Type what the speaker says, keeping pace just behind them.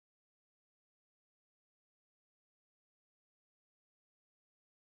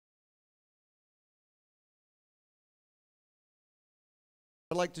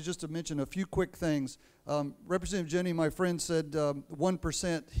I'd like to just to mention a few quick things. Representative Jenny, my friend, said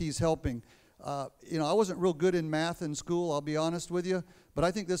 1% he's helping. You know, I wasn't real good in math in school, I'll be honest with you, but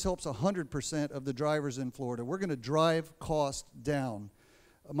I think this helps 100% of the drivers in Florida. We're going to drive costs down.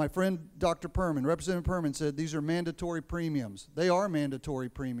 My friend Dr. Perman, Representative Perman, said these are mandatory premiums. They are mandatory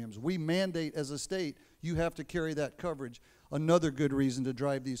premiums. We mandate as a state you have to carry that coverage. Another good reason to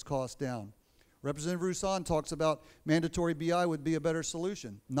drive these costs down. Representative Rouson talks about mandatory BI would be a better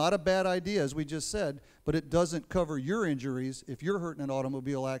solution. Not a bad idea, as we just said, but it doesn't cover your injuries if you're hurt in an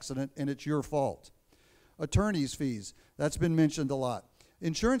automobile accident and it's your fault. Attorney's fees, that's been mentioned a lot.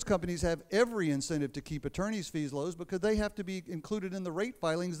 Insurance companies have every incentive to keep attorney's fees low because they have to be included in the rate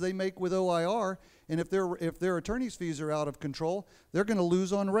filings they make with OIR, and if their attorney's fees are out of control, they're going to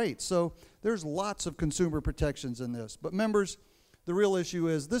lose on rates. So there's lots of consumer protections in this. But members, the real issue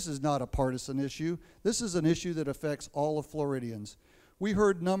is this is not a partisan issue. This is an issue that affects all of Floridians. We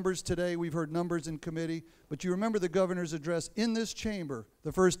heard numbers today, we've heard numbers in committee, but you remember the governor's address in this chamber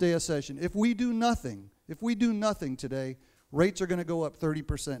the first day of session. If we do nothing today, rates are going to go up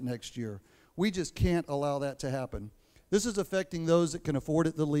 30% next year. We just can't allow that to happen. This is affecting those that can afford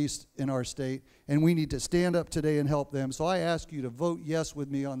it the least in our state, and we need to stand up today and help them. So I ask you to vote yes with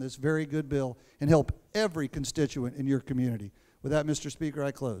me on this very good bill and help every constituent in your community. With that, Mr. Speaker, I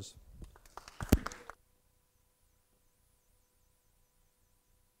close.